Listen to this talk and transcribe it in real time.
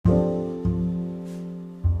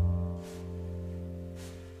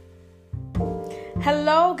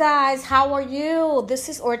Hello, guys. How are you? This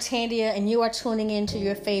is Ortandia, and you are tuning in to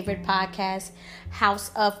your favorite podcast,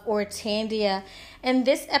 House of Ortandia. In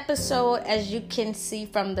this episode, as you can see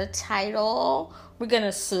from the title, we're going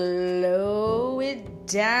to slow it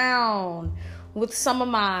down with some of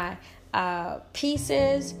my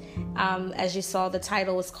pieces. As you saw, the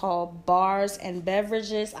title is called Bars and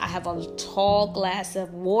Beverages. I have a tall glass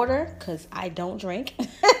of water because I don't drink.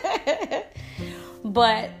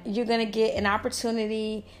 But you're going to get an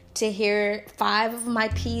opportunity to hear 5 of my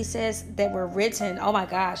pieces that were written. Oh my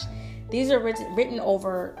gosh. These are written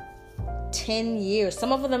over 10 years.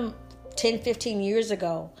 Some of them 10, 15 years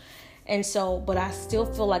ago. And so, but I still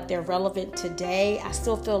feel like they're relevant today. I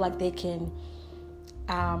still feel like they can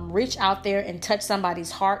reach out there and touch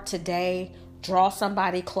somebody's heart today. Draw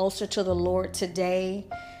somebody closer to the Lord today.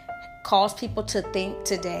 Cause people to think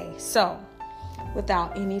today. So,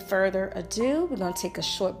 without any further ado, we're going to take a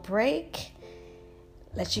short break,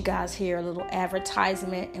 let you guys hear a little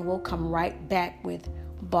advertisement, and we'll come right back with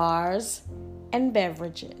Bars and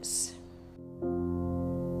Beverages.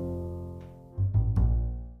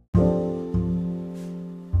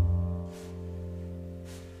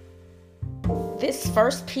 This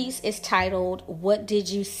first piece is titled, What Did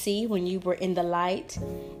You See When You Were in the Light?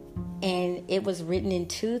 And it was written in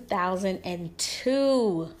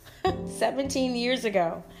 2002. 17 years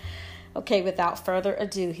ago. Okay, without further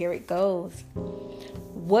ado, here it goes.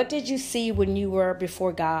 What did you see when you were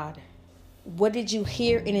before God? What did you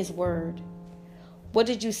hear in His Word? What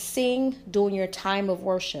did you sing during your time of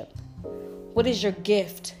worship? What is your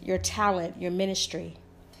gift, your talent, your ministry?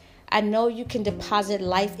 I know you can deposit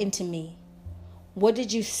life into me. What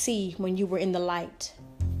did you see when you were in the light?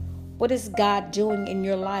 What is God doing in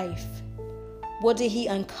your life? What did He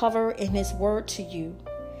uncover in His Word to you?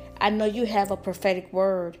 I know you have a prophetic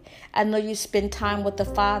word. I know you spend time with the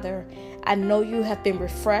Father. I know you have been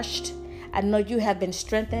refreshed. I know you have been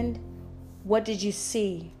strengthened. What did you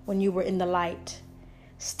see when you were in the light?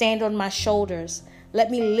 Stand on my shoulders.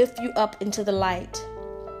 Let me lift you up into the light.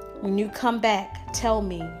 When you come back, tell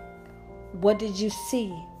me, what did you see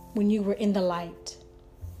when you were in the light?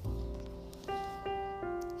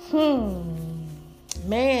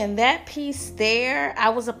 Man, that piece there,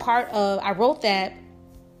 I wrote that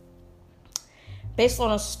based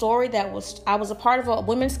on a story I was a part of a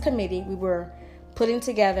women's committee. We were putting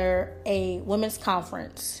together a women's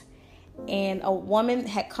conference, and a woman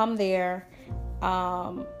had come there,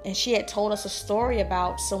 and she had told us a story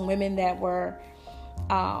about some women that were,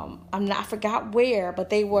 I forgot where, but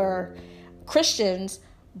they were Christians,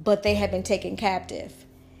 but they had been taken captive.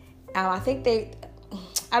 I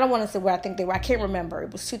don't want to say where I think they were. I can't remember.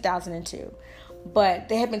 It was 2002, but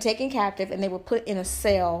they had been taken captive, and they were put in a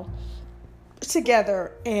cell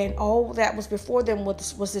together, and all that was before them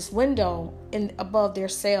was this window above their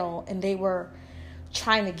cell, and they were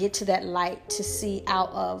trying to get to that light to see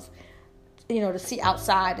to see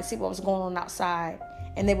outside, to see what was going on outside,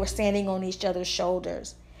 and they were standing on each other's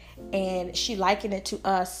shoulders. And she likened it to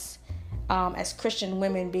us as Christian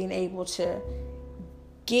women being able to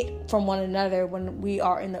get from one another when we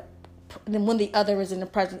are when the other is in the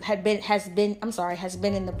presence has been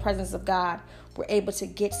in the presence of God. We're able to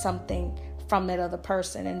get something from that other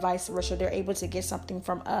person, and vice versa. They're able to get something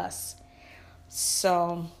from us.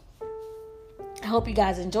 So I hope you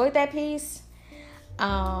guys enjoyed that piece.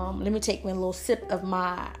 Let me take a little sip of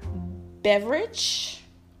my beverage.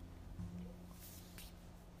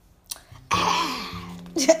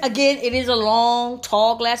 Again, it is a long,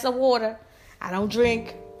 tall glass of water. I don't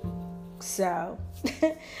drink. So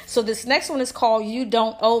this next one is called You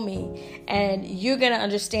Don't Owe Me, and you're going to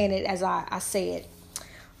understand it as I say it.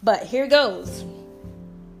 But here goes.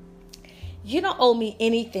 You don't owe me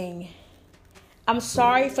anything. I'm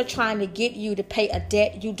sorry for trying to get you to pay a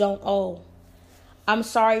debt you don't owe. I'm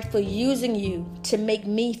sorry for using you to make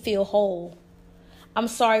me feel whole. I'm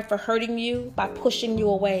sorry for hurting you by pushing you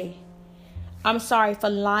away. I'm sorry for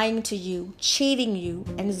lying to you, cheating you,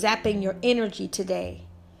 and zapping your energy today.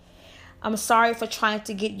 I'm sorry for trying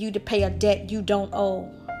to get you to pay a debt you don't owe.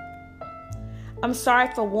 I'm sorry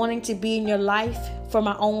for wanting to be in your life for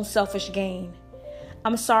my own selfish gain.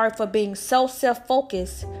 I'm sorry for being so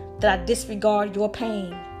self-focused that I disregard your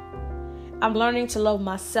pain. I'm learning to love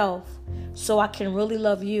myself so I can really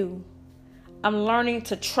love you. I'm learning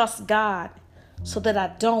to trust God so that I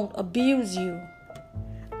don't abuse you.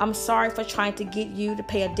 I'm sorry for trying to get you to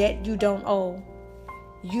pay a debt you don't owe.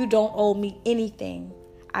 You don't owe me anything.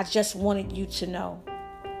 I just wanted you to know.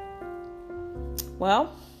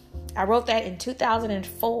 Well, I wrote that in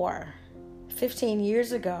 2004, 15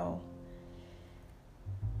 years ago.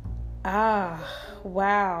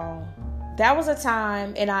 Wow. that was a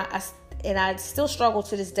time, and I still struggle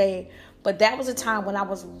to this day, but that was a time when I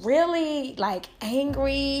was really like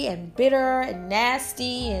angry and bitter and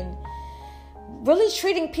nasty and really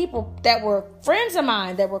treating people that were friends of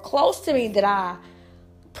mine, that were close to me, that I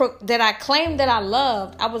claimed that I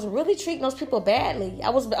loved. I was really treating those people badly.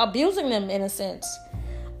 I was abusing them in a sense.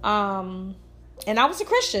 And I was a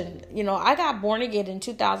Christian. You know, I got born again in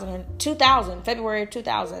 2000, February of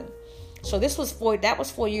 2000. So that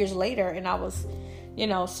was 4 years later. And I was,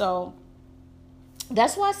 so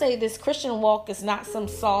that's why I say this Christian walk is not some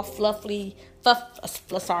soft, fluffy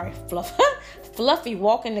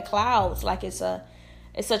walk in the clouds. Like it's a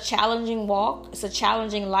challenging walk. It's a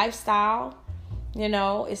challenging lifestyle.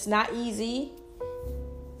 It's not easy.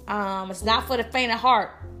 It's not for the faint of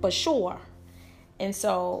heart, but sure. And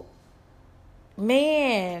so,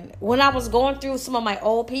 man, when I was going through some of my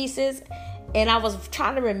old pieces and I was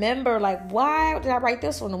trying to remember, like, why did I write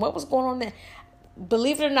this one and what was going on there?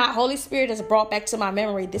 Believe it or not, Holy Spirit has brought back to my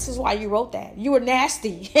memory, this is why you wrote that. You were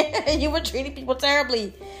nasty. You were treating people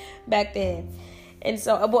terribly back then. And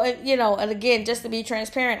so, and again, just to be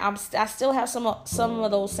transparent, I still have some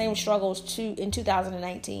of those same struggles too in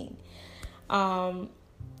 2019.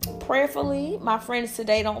 Prayerfully, my friends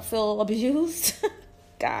today don't feel abused.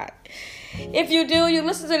 God, if you do, you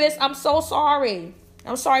listen to this, I'm so sorry.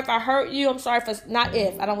 I'm sorry if I hurt you. I'm sorry for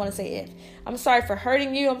I don't want to say if. I'm sorry for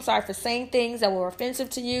hurting you. I'm sorry for saying things that were offensive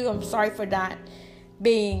to you. I'm sorry for not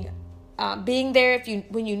being there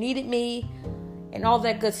when you needed me and all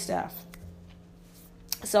that good stuff.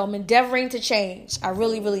 So I'm endeavoring to change. I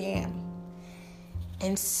really, really am.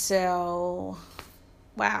 And so,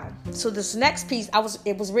 wow. So this next piece,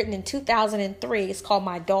 it was written in 2003. It's called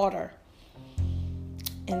My Daughter.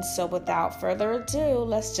 And so without further ado,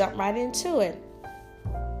 let's jump right into it.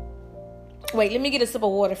 Wait, let me get a sip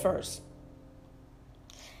of water first.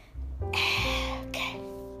 Okay.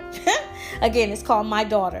 Again, it's called My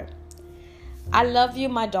Daughter. I love you,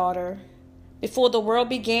 my daughter. Before the world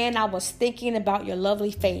began, I was thinking about your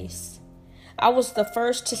lovely face. I was the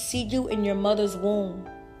first to see you in your mother's womb.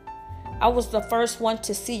 I was the first one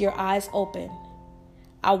to see your eyes open.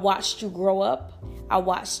 I watched you grow up. I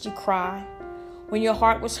watched you cry. When your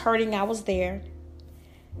heart was hurting, I was there.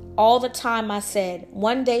 All the time I said,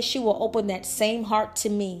 one day she will open that same heart to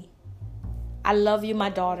me. I love you, my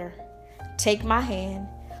daughter. Take my hand.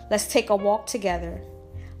 Let's take a walk together.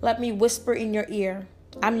 Let me whisper in your ear.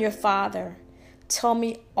 I'm your father. Tell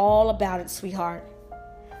me all about it, sweetheart.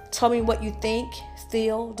 Tell me what you think,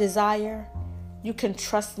 feel, desire. You can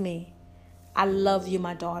trust me. I love you,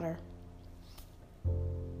 my daughter.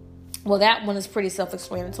 Well, that one is pretty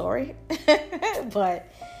self-explanatory.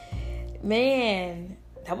 But, man,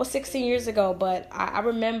 that was 16 years ago. But I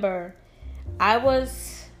remember I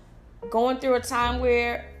was going through a time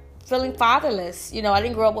where feeling fatherless. I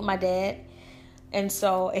didn't grow up with my dad. And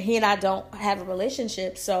he and I don't have a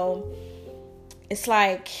relationship. So it's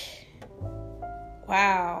like,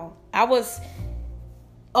 wow. Let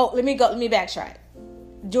me backtrack.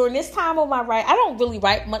 During this time of my writing, I don't really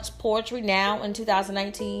write much poetry now in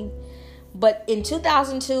 2019. But in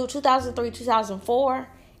 2002, 2003, 2004,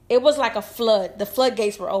 it was like a flood. The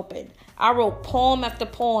floodgates were open. I wrote poem after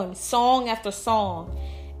poem, song after song.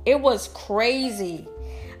 It was crazy.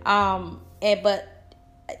 But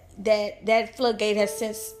that floodgate has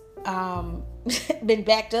since been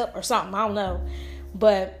backed up or something. I don't know.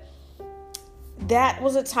 But that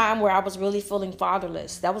was a time where I was really feeling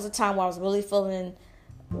fatherless. That was a time where I was really feeling,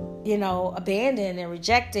 abandoned and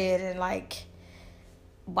rejected and like,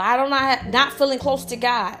 why don't I not feeling close to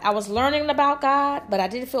God? I was learning about God, but I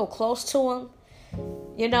didn't feel close to him,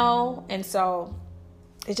 and so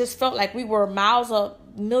it just felt like we were a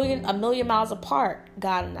million miles apart,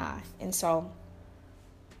 God and I. And so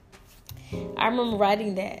I remember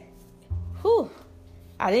writing that.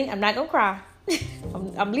 I'm not gonna cry.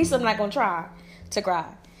 At least I'm not gonna try to cry.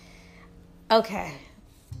 Okay,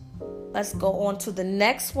 let's go on to the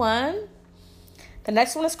next one. The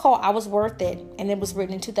next one is called I Was Worth It, and it was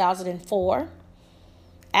written in 2004.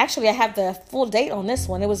 Actually, I have the full date on this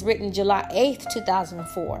one. It was written July 8th,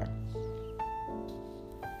 2004.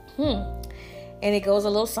 And it goes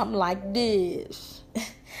a little something like this.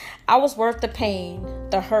 I was worth the pain,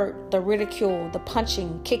 the hurt, the ridicule, the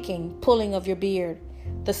punching, kicking, pulling of your beard,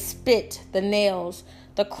 the spit, the nails,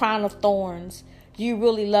 the crown of thorns. You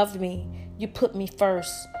really loved me. You put me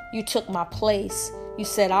first. You took my place. You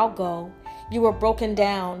said, I'll go. You were broken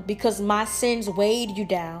down because my sins weighed you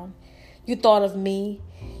down. You thought of me.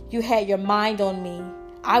 You had your mind on me.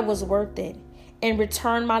 I was worth it. In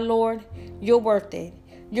return, my Lord, you're worth it.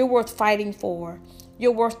 You're worth fighting for.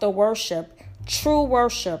 You're worth the worship, true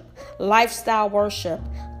worship, lifestyle worship,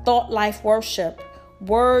 thought life worship,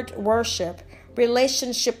 word worship,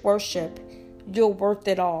 relationship worship, you're worth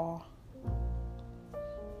it all.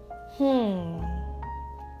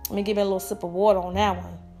 Let me give me a little sip of water on that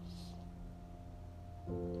one.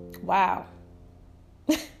 Wow.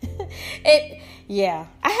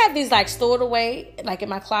 I have these like stored away like in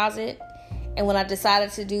my closet, and when I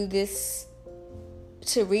decided to do this,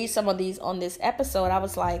 to read some of these on this episode, I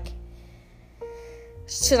was like,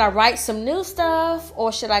 should I write some new stuff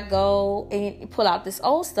or should I go and pull out this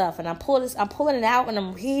old stuff? And I'm pulling it out and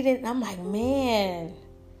I'm reading and I'm like, man,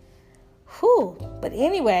 whew. But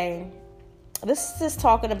anyway, this is just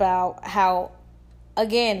talking about how,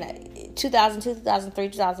 again, 2002, 2003,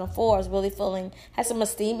 2004 is really had some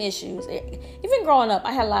esteem issues. Even growing up,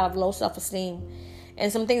 I had a lot of low self-esteem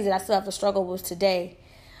and some things that I still have to struggle with today.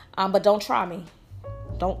 But don't try me.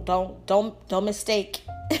 Don't mistake.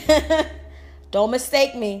 Don't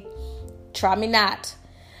mistake me. Try me not.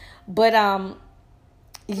 But I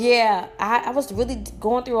was really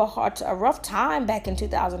going through a rough time back in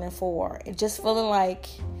 2004. It just feeling like,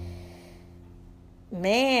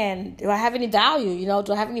 man, do I have any value?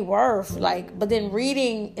 Do I have any worth? But then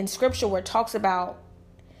reading in scripture where it talks about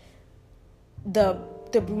the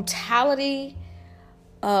brutality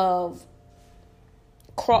of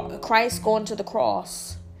Christ going to the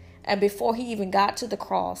cross, and before he even got to the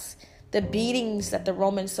cross, the beatings that the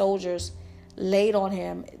Roman soldiers laid on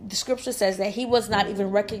him. The scripture says that he was not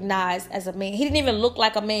even recognized as a man. He didn't even look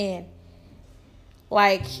like a man.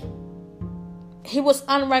 He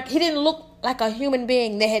didn't look like a human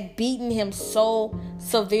being. They had beaten him so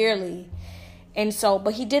severely.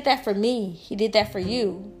 But he did that for me. He did that for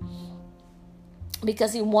you.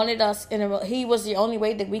 Because he wanted us he was the only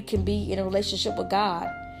way that we can be in a relationship with God.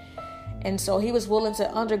 And so he was willing to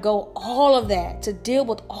undergo all of that, to deal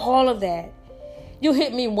with all of that. You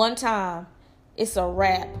hit me one time, it's a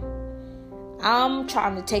wrap. I'm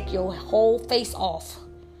trying to take your whole face off.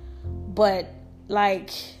 But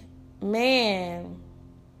man,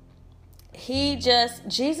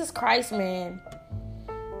 Jesus Christ, man,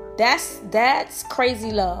 that's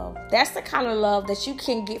crazy love. That's the kind of love that you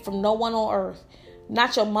can get from no one on earth.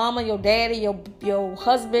 Not your mama, your daddy, your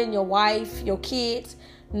husband, your wife, your kids.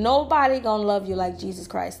 Nobody gonna love you like Jesus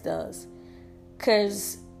Christ does.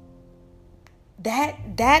 Cause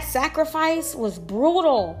that sacrifice was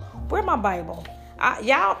brutal. Where's my Bible?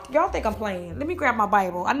 Y'all think I'm playing. Let me grab my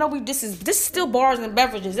Bible. I know this is still bars and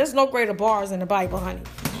beverages. There's no greater bars in the Bible, honey.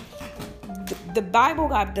 The Bible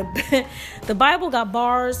got the Bible got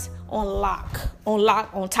bars on lock,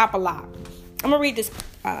 on top of lock. I'm gonna read this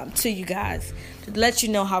to you guys to let you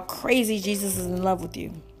know how crazy Jesus is in love with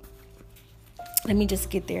you. Let me just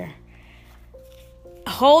get there.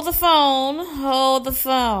 Hold the phone.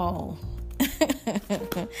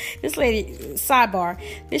 This lady, sidebar,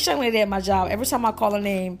 this young lady at my job, every time I call her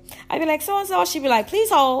name, I'd be like, so-and-so. She'd be like, please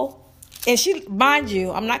hold. And she, mind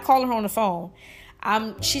you, I'm not calling her on the phone.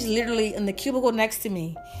 She's literally in the cubicle next to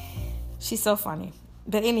me. She's so funny.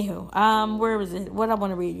 But anywho, where is it? What I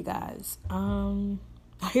want to read you guys.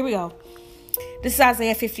 Here we go. This is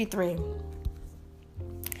Isaiah 53.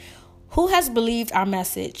 Who has believed our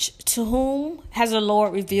message? To whom has the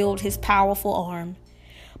Lord revealed his powerful arm?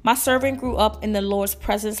 My servant grew up in the Lord's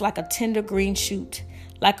presence like a tender green shoot,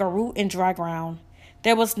 like a root in dry ground.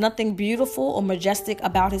 There was nothing beautiful or majestic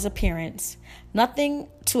about his appearance, nothing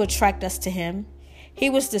to attract us to him. He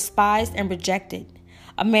was despised and rejected,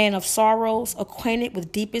 a man of sorrows, acquainted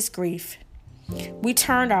with deepest grief. We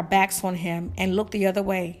turned our backs on him and looked the other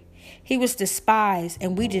way. He was despised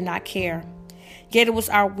and we did not care. Yet it was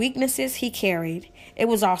our weaknesses he carried. It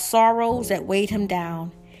was our sorrows that weighed him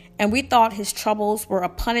down. And we thought his troubles were a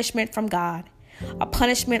punishment from God, a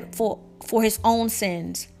punishment for his own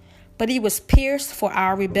sins. But he was pierced for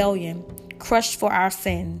our rebellion, crushed for our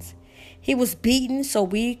sins. He was beaten so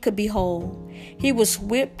we could be whole. He was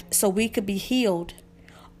whipped so we could be healed.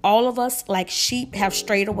 All of us, like sheep, have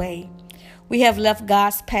strayed away. We have left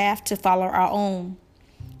God's path to follow our own.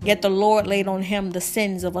 Yet the Lord laid on him the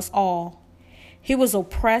sins of us all. He was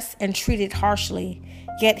oppressed and treated harshly,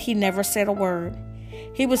 yet he never said a word.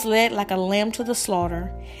 He was led like a lamb to the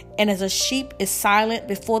slaughter, and as a sheep is silent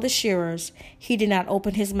before the shearers, he did not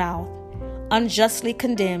open his mouth. Unjustly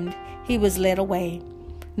condemned, he was led away.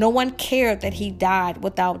 No one cared that he died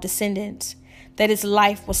without descendants, that his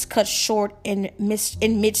life was cut short in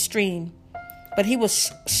midstream. But he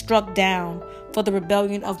was struck down for the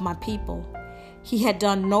rebellion of my people. He had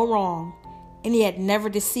done no wrong, and he had never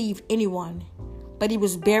deceived anyone. But he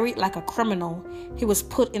was buried like a criminal. He was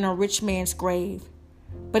put in a rich man's grave.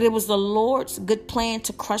 But it was the Lord's good plan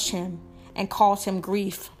to crush him and cause him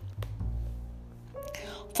grief.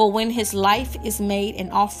 For when his life is made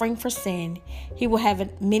an offering for sin, he will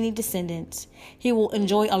have many descendants. He will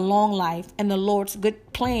enjoy a long life, and the Lord's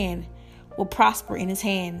good plan will prosper in his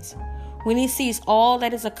hands. When he sees all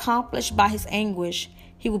that is accomplished by his anguish,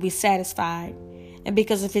 he will be satisfied. And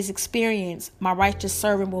because of his experience, my righteous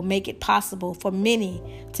servant will make it possible for many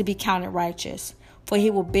to be counted righteous, for he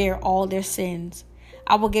will bear all their sins.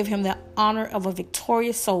 I will give him the honor of a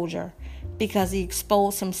victorious soldier, because he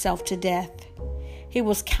exposed himself to death. He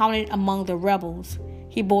was counted among the rebels.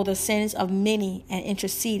 He bore the sins of many and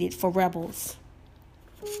interceded for rebels.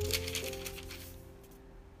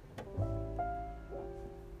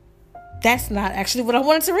 That's not actually what I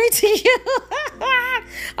wanted to read to you.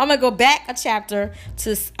 I'm going to go back a chapter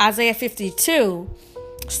to Isaiah 52,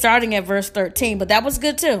 starting at verse 13. But that was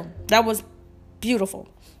good too. That was beautiful.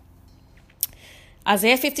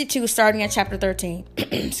 Isaiah 52, starting at chapter 13.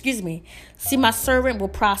 Excuse me. See, my servant will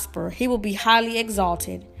prosper. He will be highly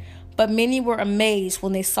exalted. But many were amazed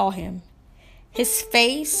when they saw him. His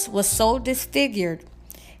face was so disfigured,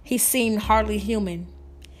 he seemed hardly human.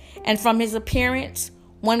 And from his appearance,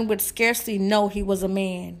 one would scarcely know he was a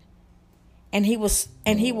man. And he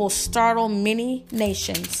will startle many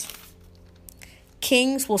nations.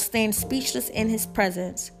 Kings will stand speechless in his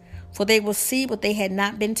presence, for they will see what they had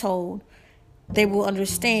not been told. They will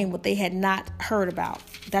understand what they had not heard about.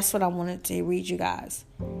 That's what I wanted to read you guys.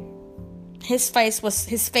 His face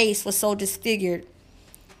was so disfigured,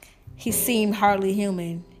 he seemed hardly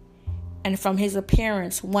human. And from his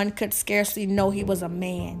appearance, one could scarcely know he was a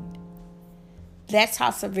man. That's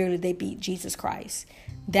how severely they beat Jesus Christ.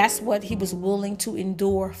 That's what he was willing to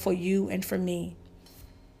endure for you and for me.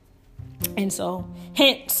 And so,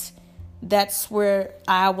 hence, that's where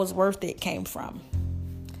I was worth it came from.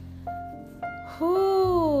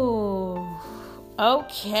 Ooh,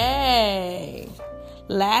 okay.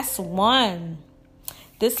 Last one.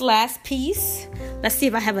 This last piece. Let's see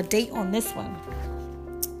if I have a date on this one.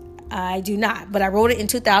 I do not, but I wrote it in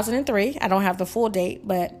 2003. I don't have the full date,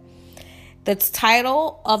 but the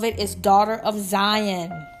title of it is Daughter of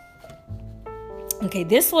Zion. Okay,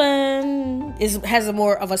 this one has a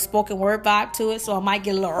more of a spoken word vibe to it, so I might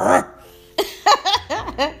get a little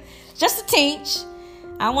just a tinge.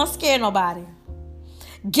 I don't want to scare nobody.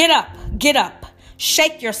 Get up,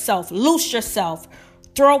 shake yourself, loose yourself,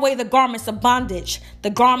 throw away the garments of bondage,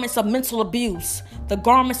 the garments of mental abuse, the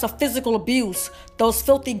garments of physical abuse, those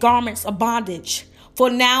filthy garments of bondage. For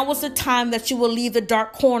now is the time that you will leave the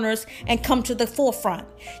dark corners and come to the forefront.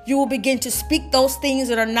 You will begin to speak those things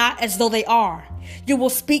that are not as though they are. You will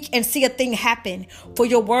speak and see a thing happen, for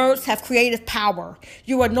your words have creative power.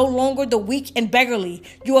 You are no longer the weak and beggarly.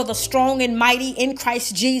 You are the strong and mighty in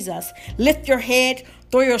Christ Jesus. Lift your head,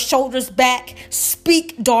 throw your shoulders back.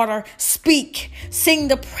 Speak, daughter, speak. Sing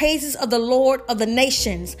the praises of the Lord of the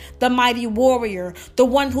nations, the mighty warrior, the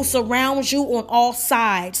one who surrounds you on all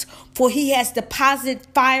sides. For he has deposited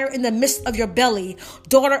fire in the midst of your belly.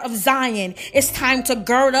 Daughter of Zion, it's time to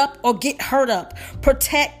gird up or get hurt up.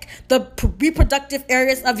 Protect the reproductive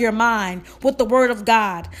areas of your mind with the word of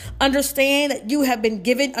God. Understand that you have been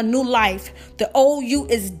given a new life. The old you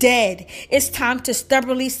is dead. It's time to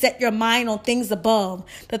stubbornly set your mind on things above,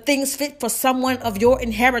 the things fit for someone of your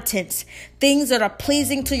inheritance, things that are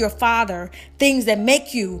pleasing to your Father, things that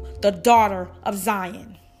make you the daughter of Zion.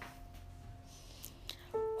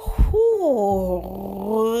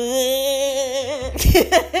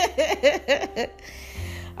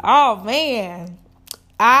 Oh man,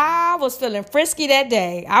 I was feeling frisky that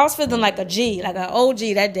day. I was feeling like a G, like an OG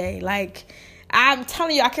that day. Like, I'm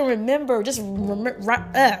telling you, I can remember just reading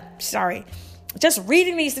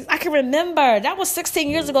these things. I can remember that was 16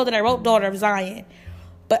 years ago that I wrote Daughter of Zion.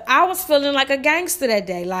 But I was feeling like a gangster that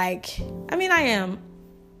day. Like, I mean, I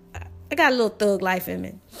got a little thug life in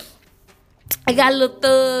me. I got a little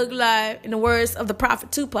thug life, in the words of the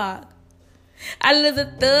prophet Tupac. I live a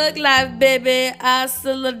thug life, baby. I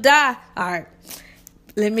still die. All right.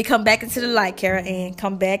 Let me come back into the light, Kara Ann.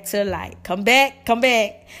 Come back to the light. Come back.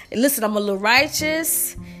 And listen, I'm a little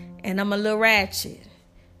righteous and I'm a little ratchet.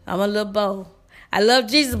 I'm a little bow. I love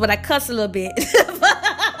Jesus, but I cuss a little bit. I'm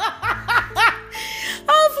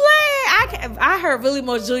playing. I heard Willie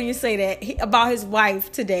Moore Jr. say that about his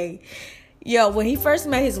wife today. Yo, when he first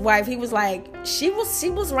met his wife, he was like, she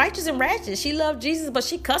was righteous and ratchet. She loved Jesus, but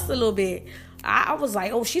she cussed a little bit. I was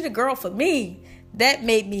like, oh, she the girl for me. That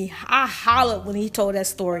made me, I hollered when he told that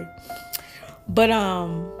story. But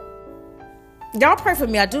y'all pray for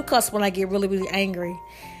me. I do cuss when I get really, really angry.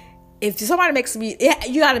 If somebody makes me,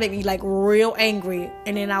 you gotta make me like real angry,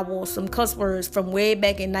 and then I will, some cuss words from way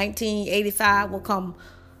back in 1985 will come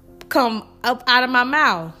come up out of my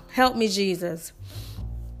mouth. Help me, Jesus.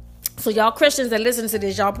 So y'all Christians that listen to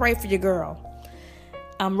this, y'all pray for your girl.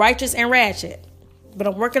 I'm righteous and ratchet, but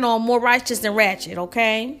I'm working on more righteous than ratchet,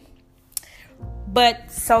 okay? But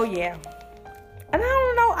so yeah. And I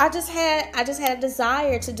don't know, I just had a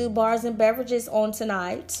desire to do bars and beverages on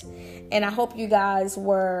tonight. And I hope you guys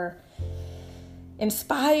were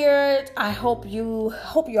inspired. I hope your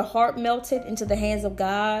heart melted into the hands of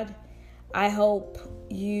God. I hope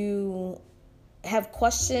you have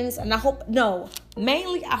questions, and I hope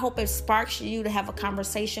it sparks you to have a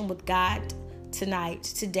conversation with God tonight,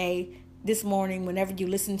 today, this morning, whenever you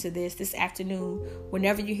listen to this afternoon,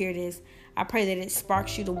 whenever you hear this. I pray that it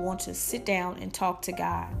sparks you to want to sit down and talk to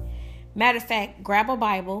God. Matter of fact, grab a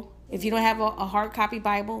Bible. If you don't have a hard copy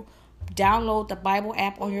Bible, download the Bible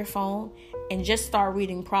app on your phone and just start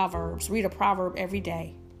reading Proverbs. Read a proverb every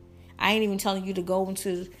day. I ain't even telling you to go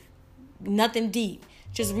into nothing deep.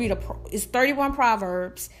 Just read it's 31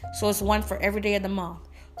 Proverbs, so it's one for every day of the month.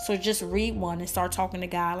 So just read one and start talking to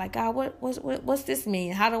God. Like, God, what's this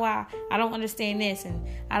mean? How do I don't understand this and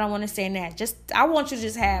I don't understand that. I want you to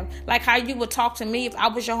just have, like how you would talk to me if I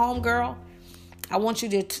was your homegirl. I want you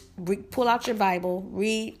to pull out your Bible,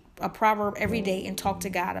 read a proverb every day and talk to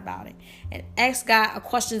God about it. And ask God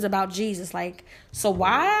questions about Jesus. Like, so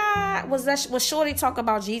why was Shorty talk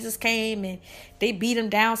about Jesus came and they beat him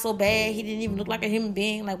down so bad he didn't even look like a human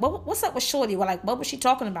being? Like, what's up with Shorty? What was she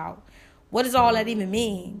talking about? What does all that even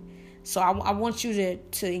mean? So I want you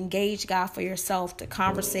to engage God for yourself, to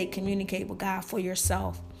communicate with God for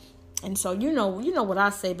yourself. And so you know what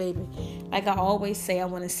I say, baby. Like I always say, I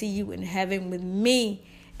want to see you in heaven with me,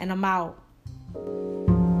 and I'm out.